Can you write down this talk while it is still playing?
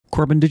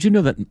Corbin, did you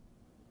know that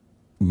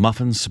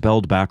muffins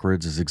spelled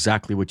backwards is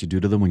exactly what you do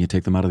to them when you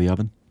take them out of the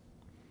oven?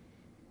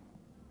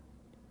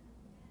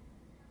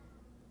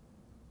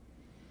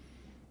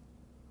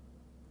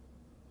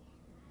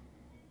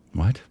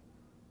 What?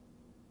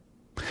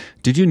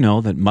 Did you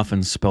know that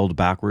muffins spelled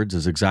backwards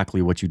is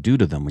exactly what you do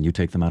to them when you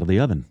take them out of the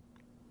oven?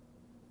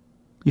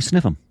 You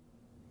sniff them.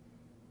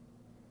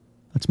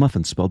 That's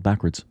muffins spelled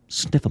backwards.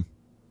 Sniff them.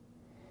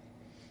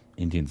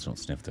 Indians don't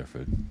sniff their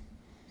food.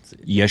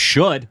 You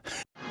should.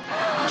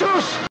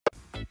 Juice!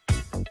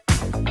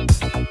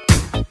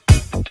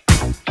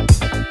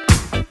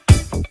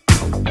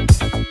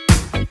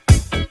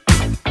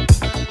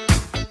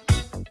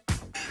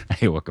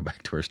 Hey, welcome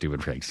back to our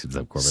stupid pranks. What's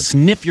up, Corbin?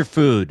 Sniff your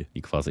food.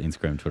 You can follow us on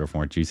Instagram, Twitter for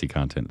more juicy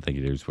content. Thank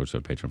you, David Sports,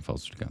 Patreon, follow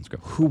us on Instagram.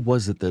 Who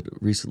was it that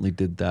recently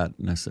did that?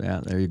 And I said,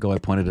 yeah, there you go. I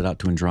pointed it out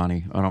to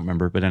Andrani. I don't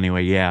remember, but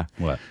anyway, yeah.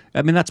 What?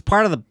 I mean, that's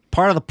part of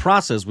the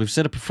process. We've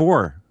said it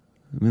before.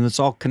 I mean, it's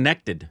all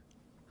connected.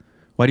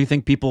 Why do you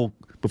think people,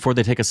 before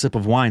they take a sip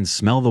of wine,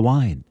 smell the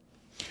wine?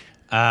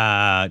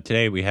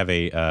 Today we have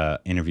a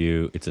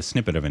interview. It's a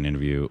snippet of an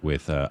interview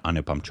with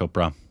Anupama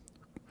Chopra.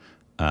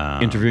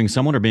 Interviewing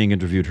someone or being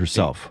interviewed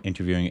herself?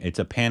 Interviewing. It's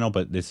a panel,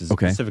 but this is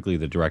specifically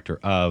the director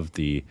of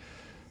the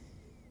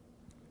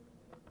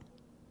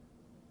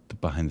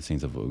behind the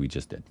scenes of what we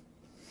just did.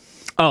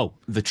 Oh,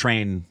 the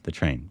train. The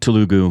train.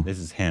 Telugu. This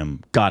is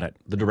him. Got it.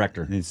 The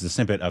director. This is a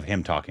snippet of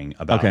him talking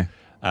about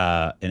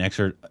an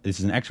excerpt. This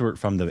is an excerpt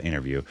from the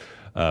interview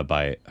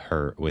by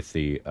her with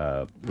the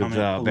political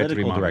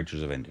Maaran.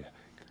 directors of India.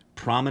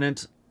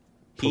 Prominent.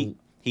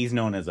 He's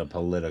known as a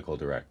political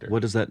director.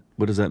 What does that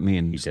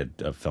mean? He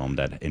did a film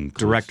that includes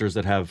directors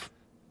that have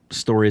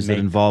stories that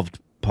involved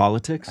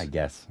politics. I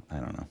guess I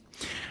don't know.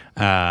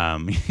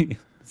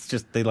 It's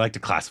just they like to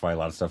classify a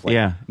lot of stuff. Like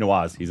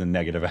Nawaz, he's a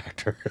negative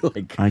actor.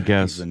 Like I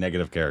guess he's a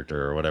negative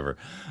character or whatever.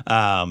 So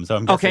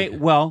I'm guessing,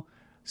 well,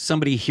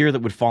 somebody here that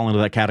would fall into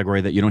that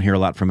category that you don't hear a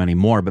lot from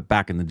anymore, but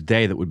back in the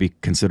day that would be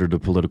considered a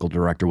political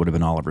director would have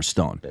been Oliver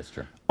Stone. That's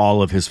true.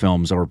 All of his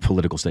films are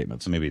political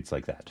statements. So maybe it's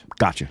like that.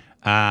 Gotcha.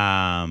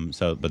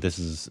 But this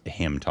is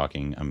him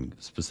talking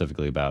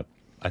specifically about,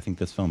 I think,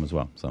 this film as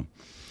well. So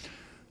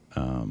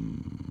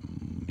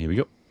here we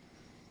go.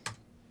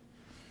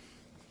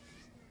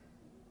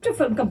 To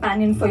Film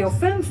Companion for your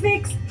film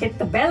fix, hit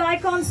the bell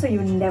icon so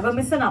you never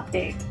miss an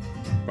update.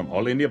 From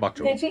All India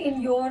Bacho. Vetri,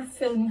 in your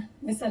film,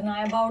 Mr.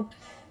 Nai, about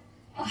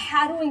a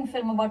harrowing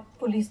film about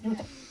police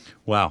brutality.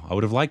 Wow, I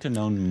would have liked to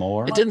know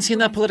more. It didn't seem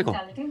that political.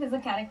 There's a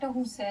character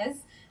who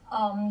says,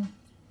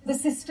 the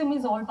system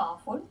is all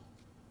powerful.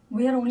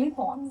 We are only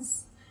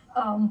pawns.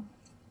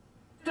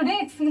 Today,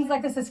 it feels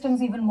like the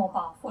system's even more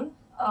powerful.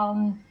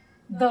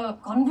 The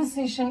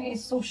conversation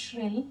is so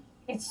shrill.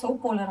 It's so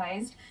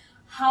polarized.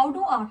 How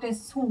do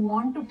artists who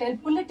want to tell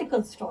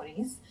political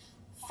stories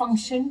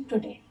function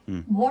today?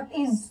 What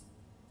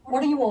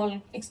are you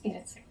all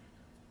experiencing?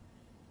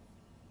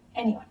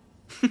 Anyone?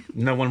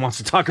 No one wants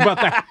to talk about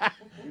that.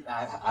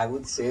 I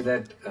would say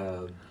that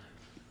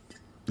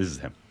this is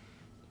him.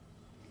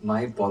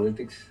 My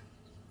politics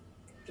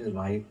is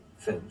my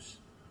films,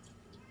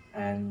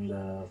 and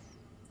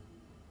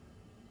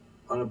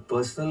on a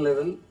personal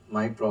level,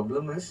 my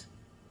problem is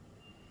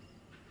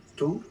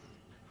to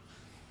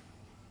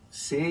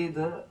say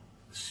the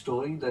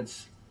story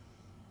that's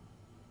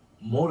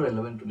more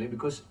relevant today,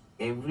 because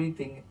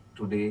everything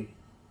today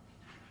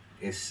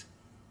is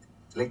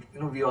like,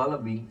 we all are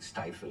being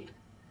stifled.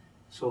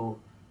 So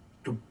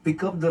to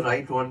pick up the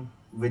right one,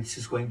 which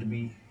is going to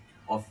be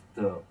of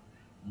the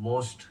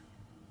most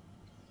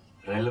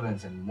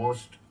relevance and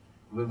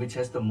which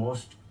has the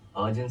most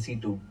urgency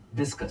to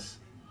discuss,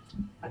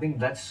 I think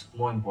that's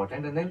more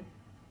important. And then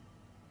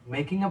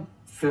making a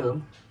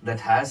film that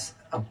has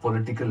a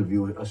political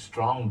view, a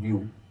strong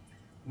view,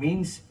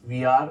 means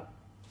we are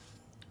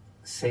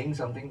saying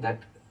something that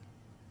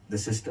the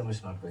system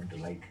is not going to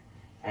like.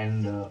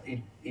 And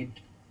it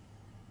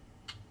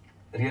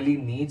really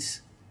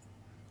needs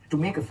to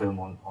make a film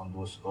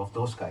of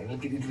those kind.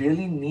 Like it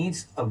really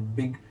needs a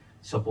big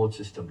support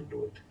system to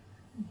do it.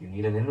 You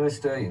need an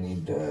investor, you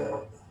need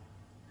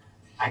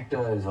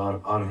actors or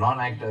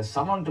non-actors,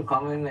 someone to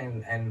come in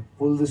and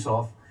pull this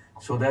off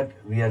so that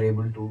we are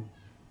able to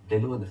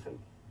deliver the film.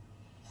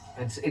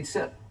 It's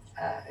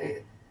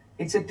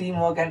a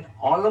teamwork, and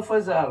all of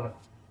us are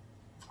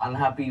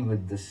unhappy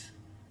with this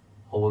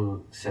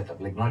whole setup.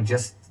 Like not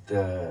just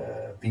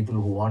the people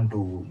who want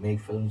to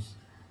make films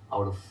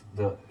out of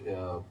the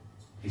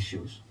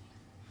issues.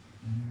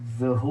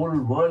 The whole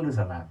world is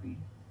unhappy.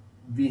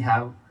 We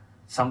have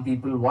some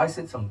people voice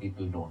it, some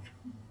people don't.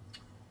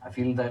 I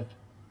feel that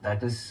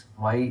is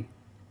why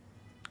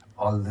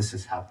all this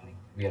is happening.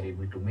 We are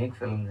able to make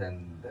films,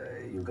 and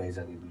you guys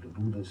are able to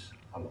do this.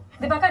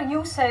 Dibakar,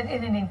 you said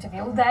in an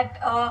interview that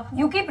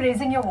you keep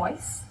raising your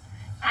voice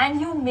and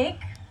you make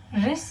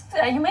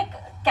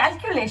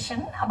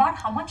calculation about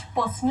how much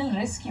personal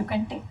risk you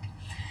can take.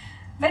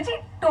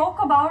 Vetri, talk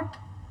about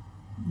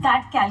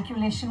that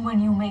calculation when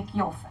you make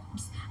your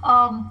films.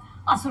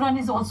 Asuran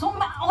is also,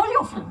 all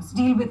your films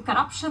deal with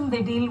corruption,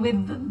 they deal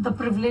with the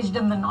privileged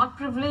and the not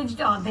privileged,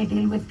 they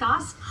deal with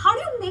caste. How do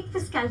you make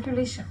this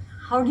calculation?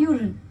 How do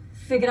you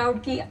figure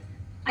out that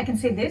I can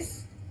say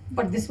this,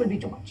 but this will be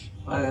too much?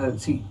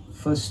 See,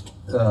 first,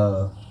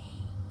 to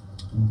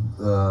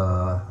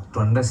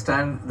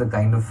understand the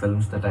kind of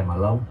films that I'm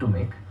allowed to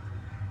make,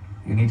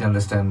 you need to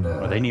understand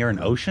Are they near an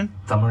ocean?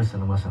 Tamil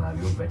cinema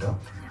scenario better.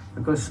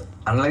 Because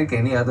unlike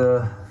any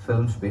other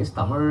film space,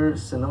 Tamil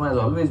cinema has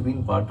always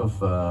been part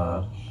of,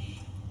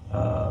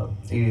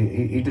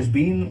 it has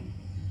been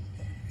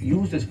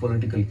used as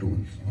political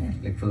tools.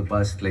 Like for the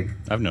past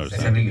I've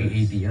noticed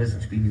 70, 80 years,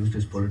 it's been used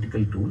as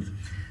political tools.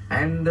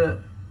 And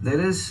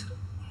there is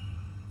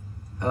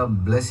a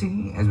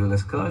blessing as well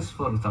as curse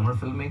for Tamil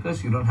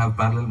filmmakers. You don't have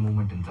parallel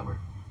movement in Tamil.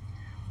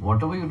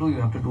 Whatever you do,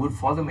 you have to do it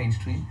for the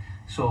mainstream.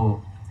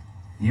 So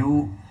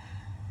you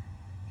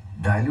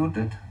dilute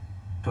it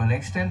to an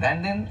extent,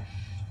 and then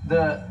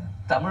the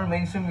Tamil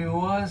mainstream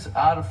viewers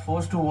are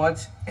forced to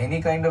watch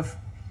anything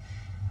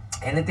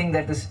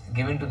that is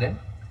given to them.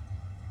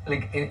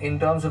 Like in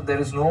terms of, there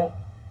is no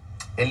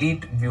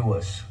elite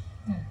viewers,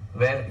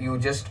 where you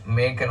just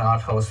make an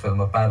art house film,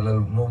 a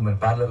parallel movement,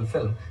 parallel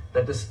film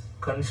that is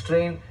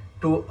constrained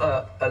to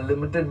a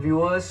limited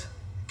viewers,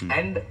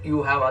 and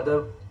you have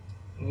other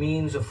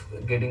means of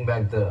getting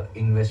back the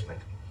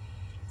investment.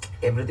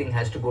 Everything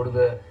has to go to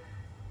the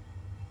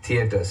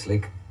theaters.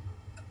 Like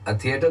a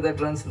theater that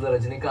runs the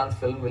Rajinikanth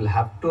film will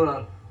have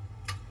to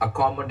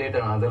accommodate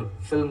another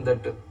film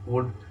that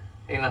would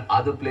in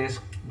another place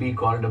be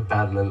called a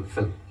parallel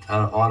film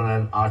or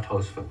an art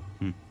house film.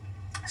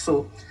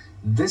 So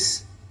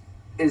this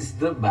is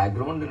the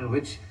background in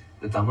which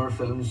the Tamil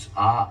films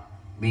are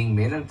being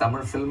made, and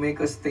Tamil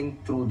filmmakers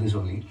think through this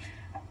only.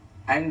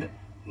 And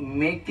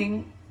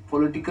making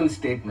political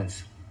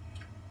statements,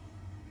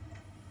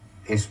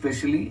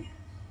 especially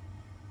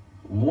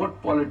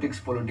vote politics,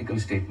 political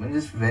statements,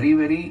 is very,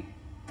 very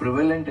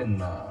prevalent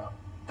in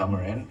Tamil,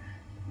 and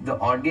the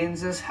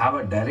audiences have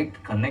a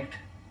direct connect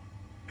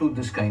to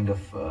this kind of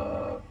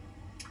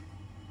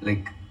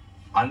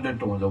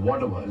undertones or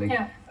whatever.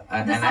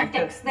 An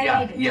actor,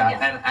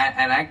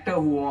 an actor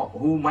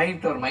who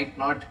might or might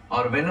not,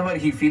 or whenever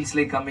he feels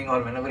like coming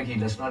or whenever he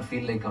does not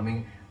feel like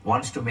coming,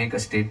 wants to make a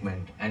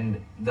statement,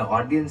 and the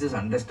audiences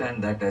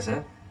understand that as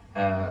a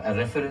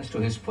reference to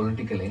his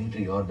political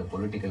entry or the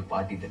political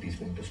party that he's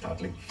going to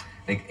start.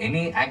 Like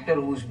any actor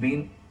who's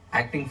been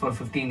acting for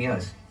 15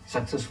 years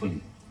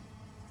successfully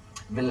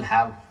will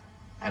have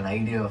an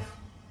idea of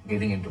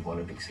getting into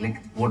politics,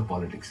 like vote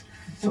politics.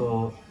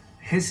 So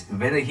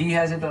whether he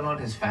has it or not,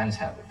 his fans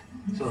have it.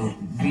 So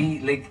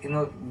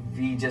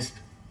we just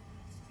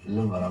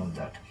live around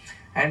that.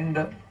 And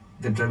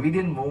the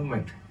Dravidian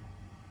movement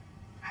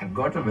had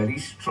got a very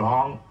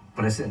strong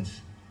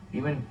presence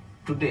even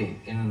today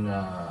in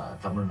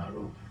Tamil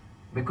Nadu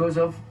because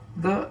of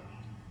the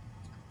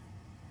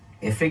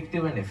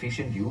effective and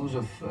efficient use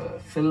of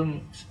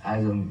films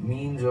as a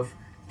means of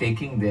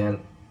taking their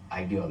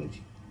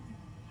ideology.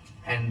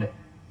 And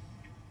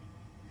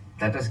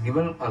that has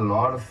given a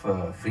lot of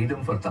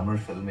freedom for Tamil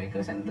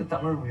filmmakers, and the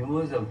Tamil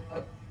viewers are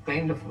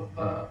kind of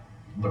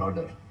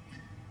broader.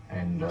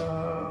 And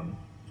on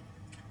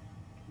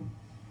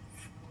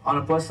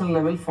a personal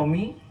level, for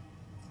me,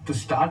 to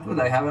start with,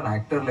 I have an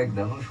actor like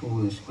Dhanush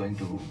who is going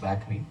to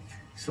back me,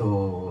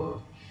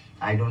 so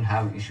I don't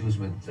have issues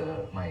with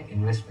my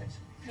investments.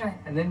 Right.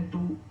 And then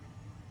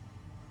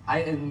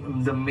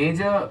the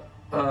major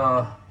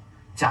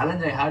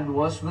challenge I had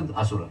was with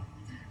Asura,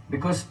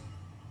 because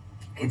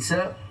it's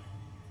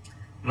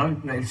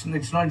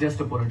not just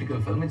a political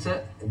film, it's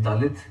a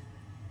Dalit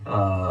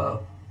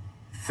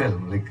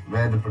film, like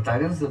where the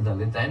protagonist is a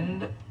Dalit,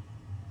 and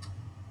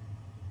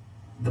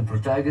the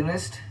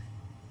protagonist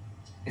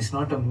is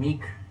not a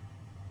meek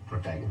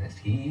protagonist.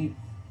 He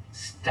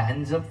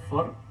stands up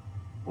for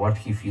what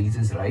he feels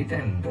is right,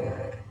 and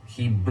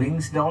he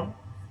brings down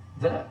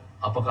the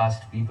upper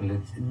caste people.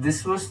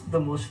 This was the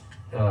most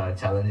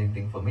challenging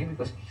thing for me,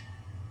 because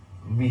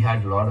we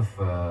had a lot of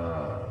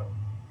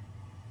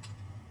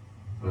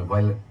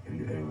while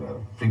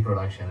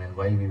pre-production and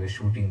while we were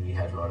shooting, we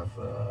had a lot of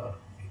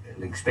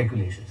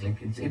speculations.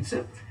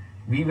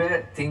 We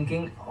were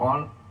thinking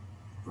on,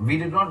 we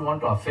did not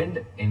want to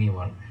offend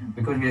anyone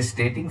because we are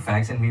stating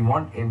facts, and we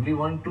want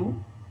everyone to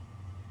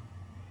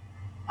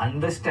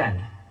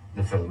understand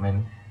the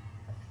film.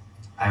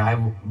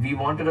 And we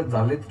wanted a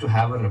Dalit to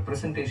have a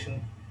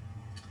representation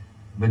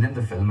within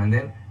the film, and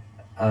then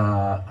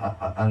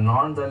a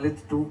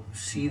non-Dalit to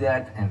see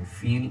that and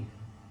feel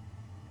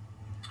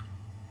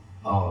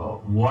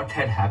what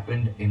had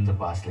happened in the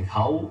past, like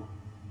how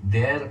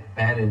their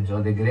parents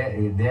or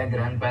their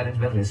grandparents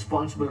were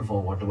responsible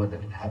for whatever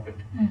that had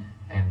happened.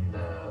 And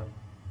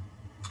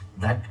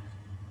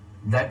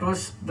that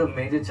was the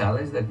major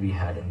challenge that we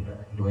had in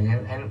doing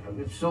it. And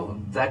so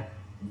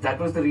that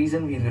was the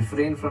reason we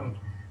refrained from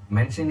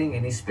mentioning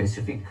any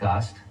specific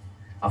caste.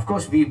 Of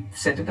course, we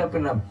set it up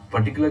in a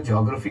particular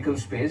geographical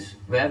space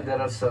where there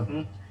are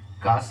certain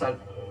castes are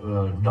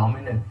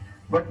dominant,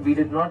 but we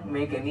did not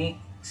make any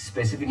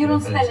specific you don't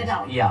references. spell it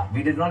out. Yeah,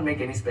 we did not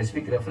make any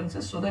specific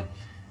references so that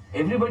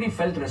everybody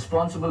felt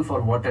responsible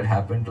for what had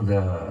happened to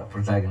the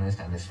protagonist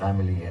and his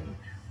family and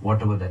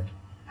whatever that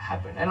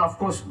happened. And of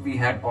course, we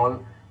had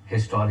all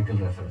historical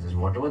references.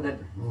 Whatever that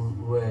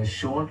were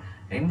shown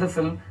in the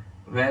film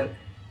were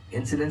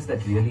incidents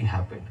that really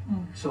happened.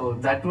 So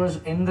that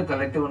was in the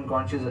collective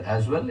unconscious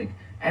as well, like,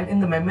 and in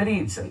the memory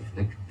itself.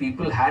 Like,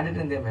 people had it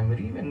in their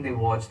memory when they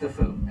watched the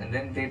film, and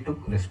then they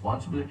took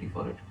responsibility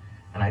for it.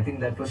 And I think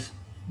that was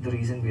the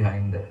reason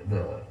behind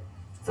the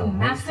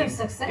massive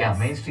success. Yeah,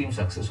 mainstream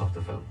success of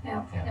the film.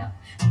 Yeah.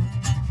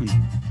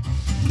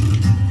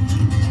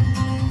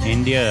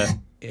 India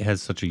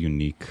has such a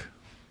unique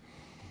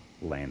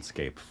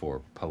landscape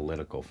for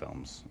political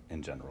films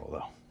in general,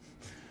 though.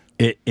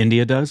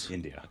 India does?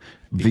 India.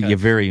 You're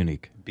very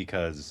unique.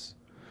 Because,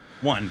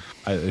 one,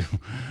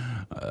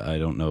 I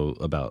don't know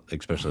about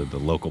especially the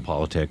local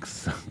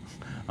politics.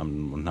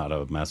 I'm not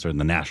a master in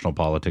the national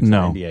politics of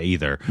India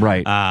either.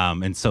 Right.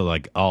 And so,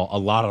 like, a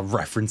lot of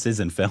references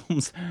in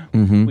films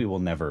we will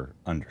never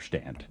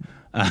understand.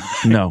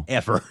 No.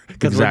 Ever.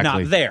 Because we're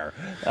not there.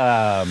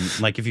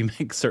 Like, if you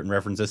make certain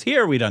references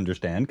here, we'd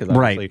understand. Because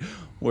obviously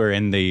we're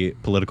in the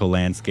political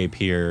landscape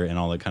here and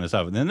all that kind of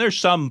stuff. And then there's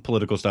some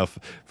political stuff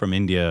from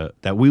India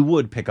that we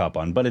would pick up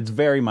on, but it's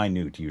very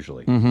minute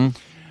usually.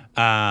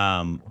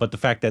 But the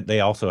fact that they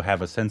also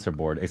have a censor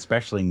board,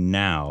 especially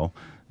now,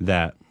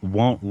 that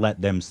won't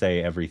let them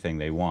say everything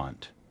they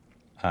want,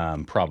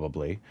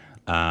 probably.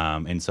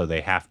 And so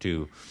they have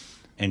to,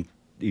 and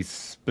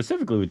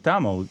specifically with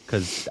Tamil,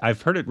 because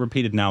I've heard it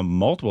repeated now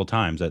multiple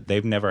times that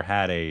they've never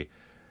had a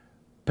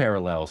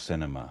parallel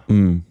cinema.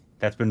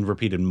 That's been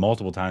repeated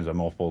multiple times by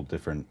multiple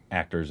different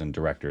actors and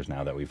directors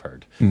now that we've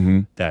heard.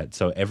 That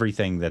so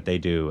everything that they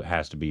do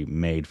has to be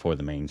made for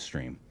the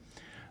mainstream,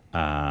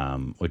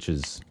 which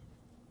is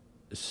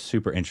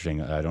super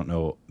interesting. I don't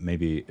know,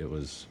 maybe it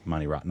was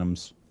Mani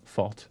Ratnam's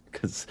fault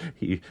because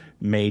he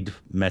made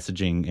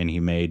messaging and he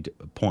made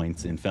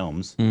points in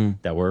films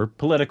that were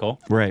political,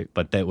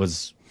 but that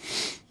was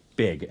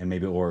big, and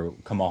maybe, or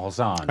Kamal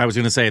Hassan. I was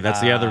going to say that's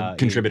the other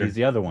contributor. He's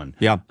the other one.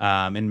 Yeah.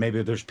 And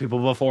maybe there's people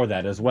before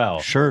that as well.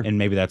 Sure. And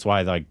maybe that's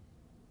why, like,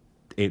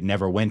 it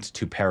never went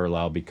to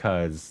parallel,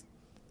 because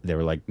they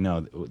were like,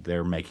 no,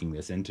 they're making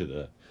this into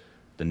the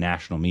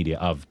national media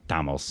of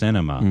Tamil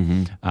cinema.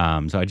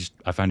 So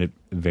I find it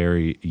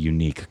very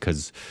unique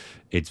because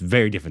it's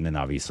very different than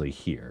obviously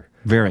here.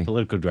 Very. A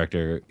political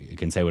director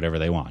can say whatever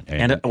they want.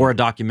 Or a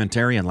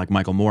documentarian like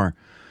Michael Moore.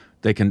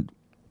 They can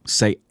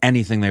say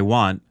anything they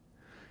want,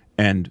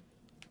 and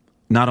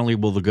not only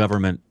will the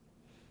government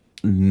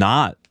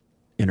not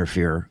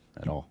interfere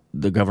at all,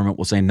 the government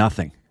will say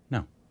nothing.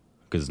 No.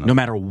 Because no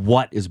matter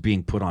what is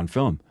being put on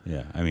film.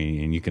 Yeah, I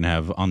mean, and you can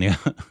have on the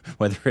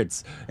whether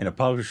it's in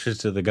apology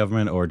to the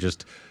government or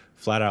just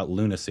flat out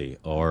lunacy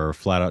or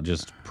flat out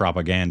just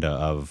propaganda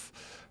of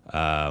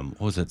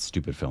what was that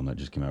stupid film that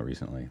just came out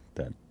recently?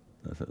 That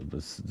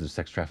the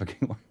sex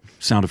trafficking one.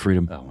 Sound of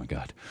Freedom. Oh my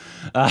God.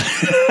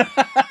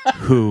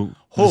 Who?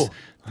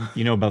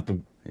 You know about the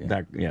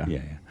that? Yeah.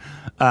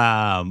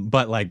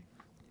 But like,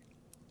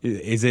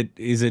 is it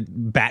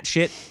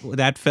batshit,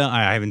 that film?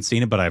 I haven't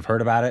seen it, but I've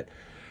heard about it.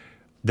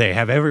 They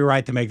have every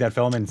right to make that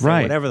film and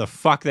say whatever the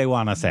fuck they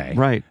want to say.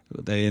 Right.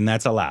 And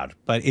that's allowed.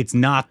 But it's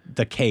not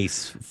the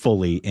case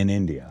fully in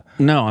India.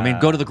 No, I mean,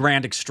 go to the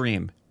grand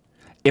extreme.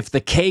 If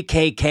the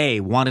KKK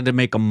wanted to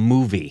make a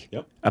movie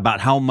about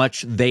how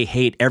much they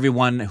hate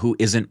everyone who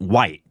isn't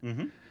white,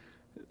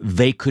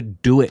 they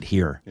could do it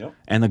here,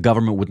 and the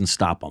government wouldn't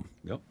stop them.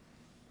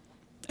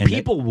 And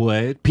people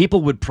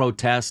would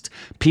protest.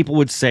 People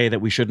would say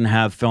that we shouldn't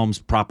have films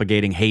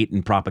propagating hate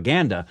and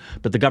propaganda,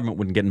 but the government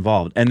wouldn't get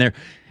involved. And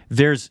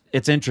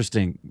it's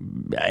interesting.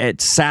 It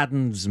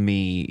saddens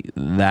me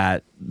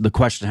that the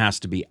question has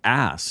to be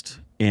asked.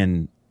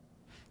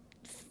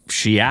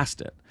 She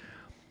asked it.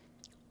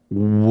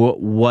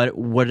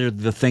 What are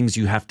the things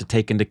you have to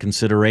take into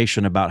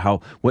consideration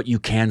about what you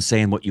can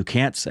say and what you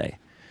can't say?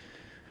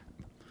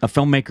 A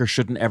filmmaker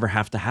shouldn't ever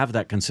have to have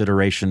that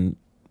consideration.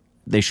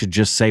 They should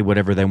just say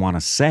whatever they want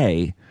to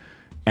say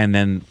and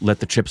then let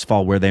the chips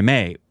fall where they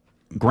may.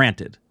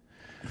 Granted,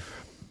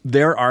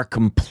 there are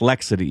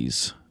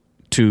complexities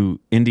to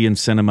Indian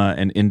cinema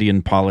and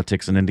Indian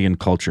politics and Indian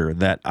culture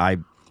that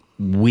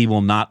we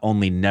will not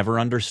only never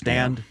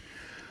understand,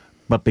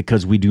 but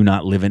because we do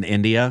not live in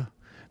India,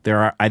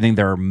 I think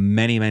there are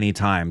many, many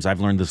times, I've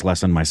learned this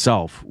lesson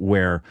myself,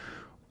 where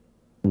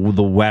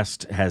the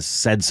West has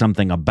said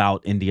something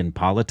about Indian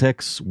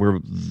politics where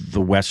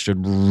the West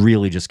should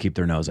really just keep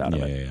their nose out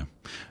of it.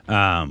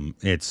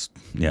 It's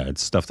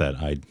stuff that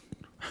I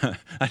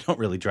don't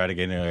really try to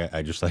get into.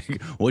 I just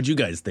like, what'd you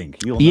guys think?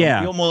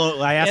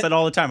 I ask that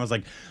all the time. I was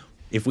like,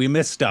 if we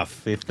miss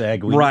stuff, if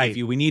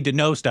we need to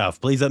know stuff,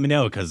 please let me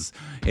know, because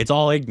it's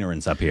all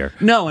ignorance up here.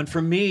 No, and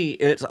for me,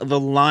 it's the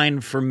line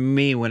for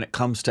me when it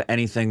comes to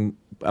anything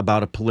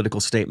about a political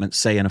statement,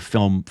 say in a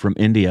film from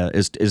India,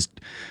 is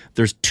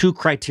there's two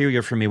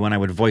criteria for me when I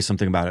would voice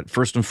something about it.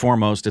 First and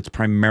foremost, it's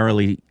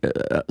primarily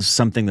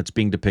something that's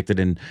being depicted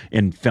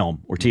in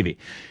film or TV.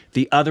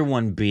 The other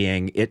one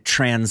being it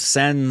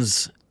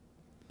transcends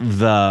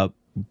the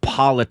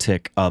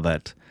politic of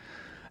it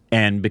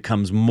and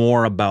becomes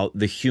more about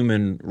the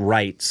human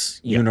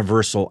rights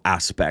universal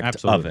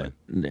aspect of it.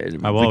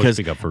 I will always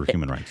speak up for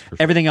human rights. For sure.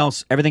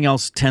 Everything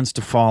else tends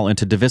to fall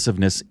into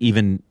divisiveness,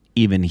 even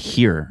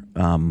here.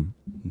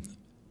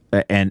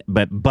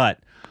 But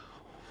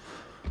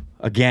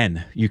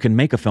again, you can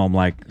make a film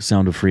like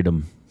Sound of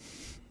Freedom.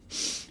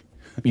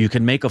 You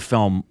can make a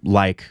film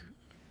like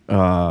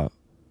you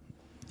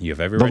have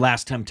every The right.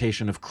 Last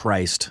Temptation of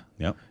Christ.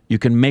 Yep. You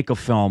can make a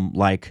film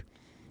like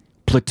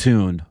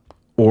Platoon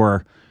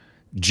or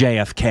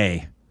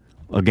JFK.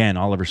 Again,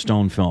 Oliver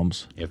Stone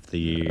films. If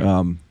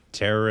the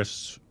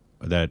terrorists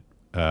that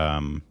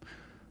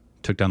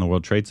took down the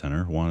World Trade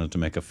Center wanted to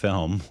make a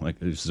film, like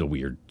this is a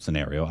weird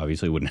scenario,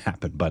 obviously it wouldn't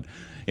happen, but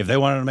if they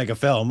wanted to make a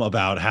film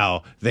about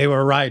how they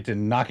were right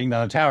in knocking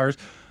down the towers,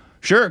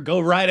 sure, go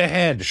right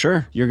ahead.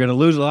 Sure. You're going to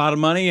lose a lot of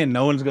money and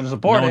no one's going to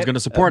support it. No one's going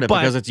to support it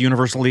because it's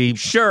universally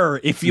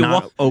sure. If you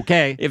not want,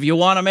 okay. If you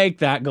want to make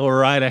that, go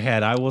right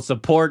ahead. I will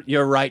support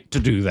your right to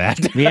do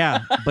that.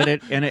 Yeah, but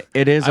it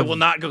is. I will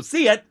not go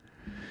see it.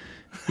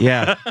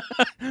 Yeah,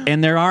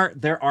 and there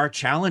are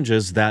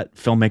challenges that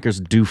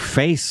filmmakers do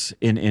face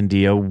in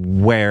India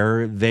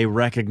where they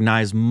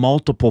recognize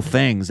multiple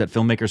things that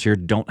filmmakers here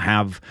don't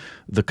have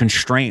the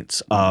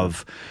constraints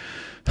of.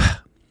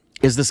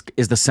 Is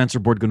the censor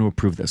board going to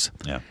approve this?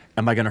 Yeah.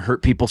 Am I going to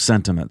hurt people's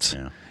sentiments?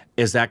 Yeah.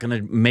 Is that going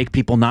to make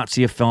people not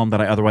see a film that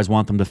I otherwise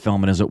want them to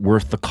film? And is it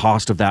worth the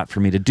cost of that for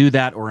me to do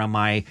that? Or am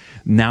I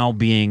now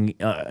being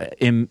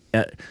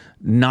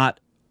not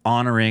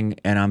honoring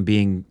and I'm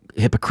being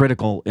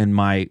hypocritical in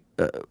my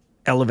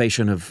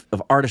elevation of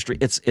artistry?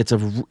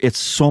 It's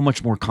so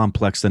much more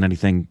complex than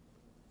anything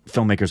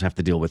filmmakers have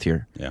to deal with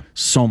here. Yeah.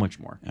 So much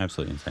more.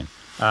 Absolutely insane.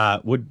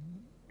 Would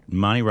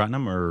Mani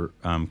Ratnam or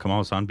Kamal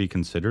Hassan be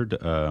considered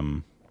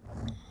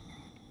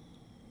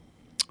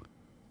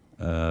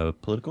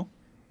political?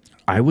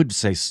 I would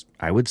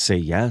say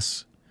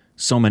yes.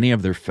 So many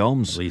of their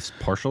films, At least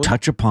partially?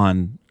 touch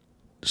upon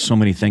so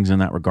many things in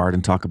that regard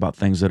and talk about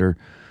things that are.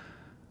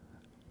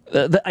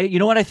 You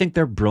know what I think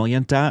they're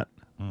brilliant at?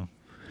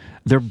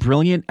 They're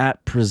brilliant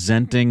at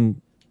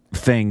presenting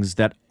things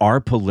that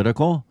are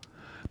political,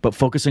 but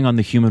focusing on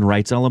the human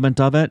rights element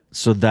of it,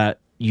 so that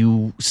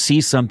you see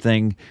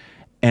something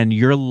and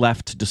you're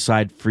left to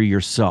decide for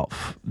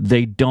yourself.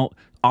 They don't.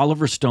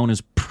 Oliver Stone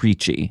is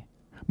preachy.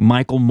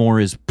 Michael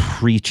Moore is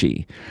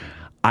preachy.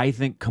 I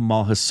think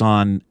Kamal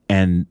Hassan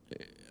and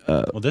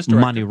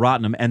Mani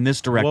Ratnam and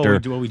this director.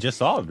 What we just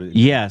saw.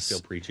 Yes.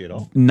 Feel preachy at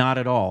all? Not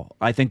at all.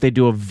 I think they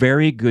do a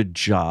very good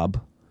job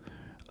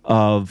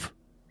of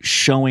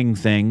showing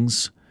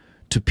things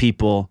to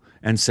people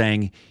and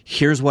saying,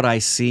 here's what I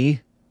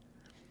see,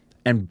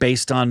 and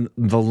based on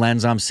the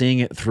lens I'm seeing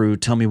it through,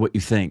 tell me what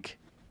you think.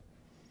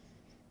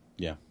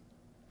 Yeah.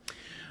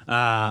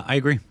 I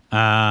agree.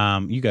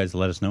 You guys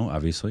let us know,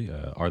 obviously.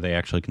 Are they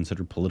actually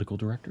considered political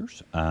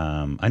directors?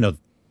 I know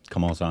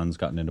Kamal Hassan's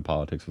gotten into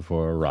politics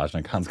before.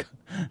 Rajnikant's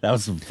that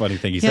was a funny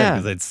thing he said,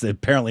 because it's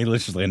apparently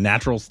literally a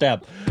natural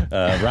step.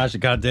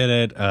 Rajnikant did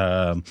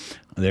it.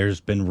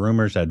 There's been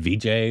rumors that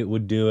Vijay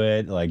would do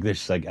it. Like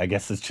this, I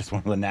guess it's just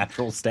one of the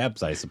natural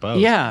steps, I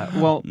suppose. Yeah,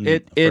 well,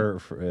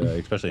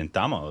 especially in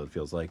Tamil, it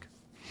feels like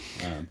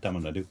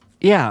Tamil Nadu.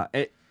 Yeah,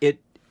 it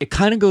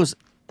kind of goes.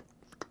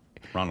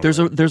 There's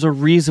a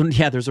reason.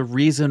 Yeah, there's a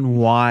reason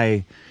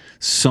why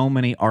so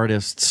many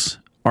artists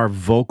are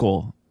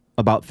vocal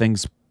about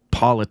things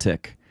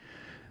politic.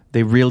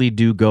 They really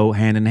do go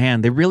hand in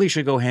hand. They really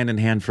should go hand in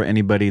hand for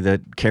anybody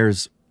that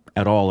cares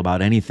at all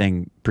about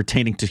anything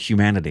pertaining to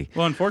humanity.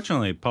 Well,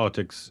 unfortunately,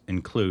 politics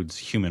includes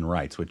human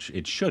rights, which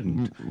it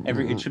shouldn't.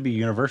 It should be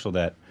universal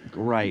that,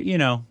 right? You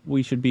know,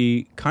 we should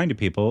be kind to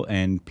people,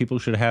 and people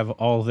should have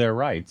all their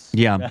rights.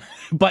 Yeah,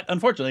 but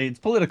unfortunately, it's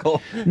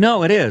political.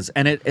 No, it is,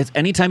 and it's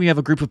anytime you have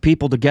a group of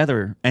people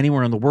together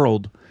anywhere in the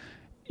world,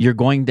 you're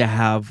going to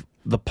have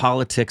the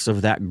politics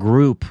of that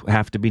group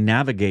have to be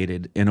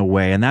navigated in a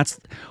way, and that's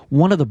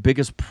one of the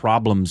biggest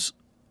problems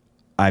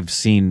I've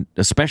seen,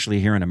 especially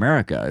here in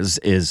America,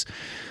 is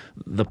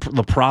the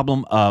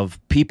problem of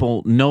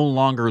people no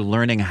longer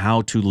learning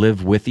how to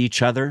live with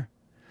each other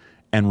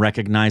and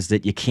recognize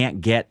that you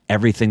can't get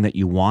everything that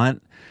you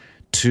want.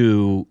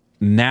 To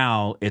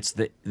now, it's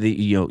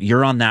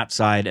you're on that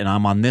side and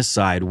I'm on this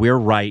side. We're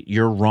right,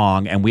 you're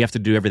wrong, and we have to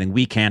do everything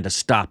we can to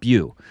stop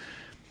you.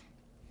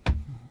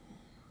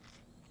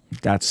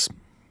 That's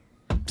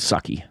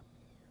sucky.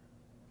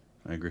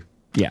 I agree.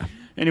 Yeah.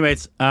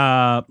 Anyways,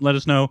 let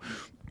us know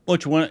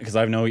which one, because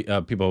I know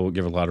people will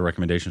give a lot of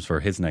recommendations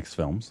for his next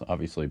films.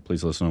 Obviously,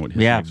 please listen to what his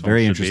next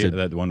very films should interested. be.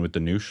 That one with the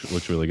noosh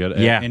looks really good.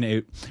 Yeah.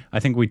 And I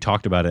think we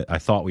talked about it. I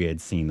thought we had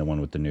seen the one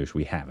with the noosh.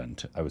 We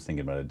haven't. I was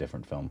thinking about a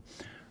different film.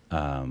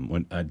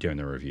 during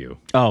the review.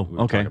 Oh, we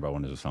were okay. talking about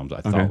one of those films.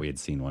 I thought we had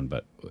seen one,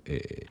 but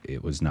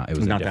it was not. It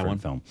was a not that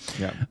different one.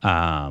 film.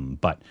 Yeah.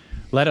 But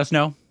let us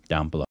know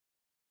down below.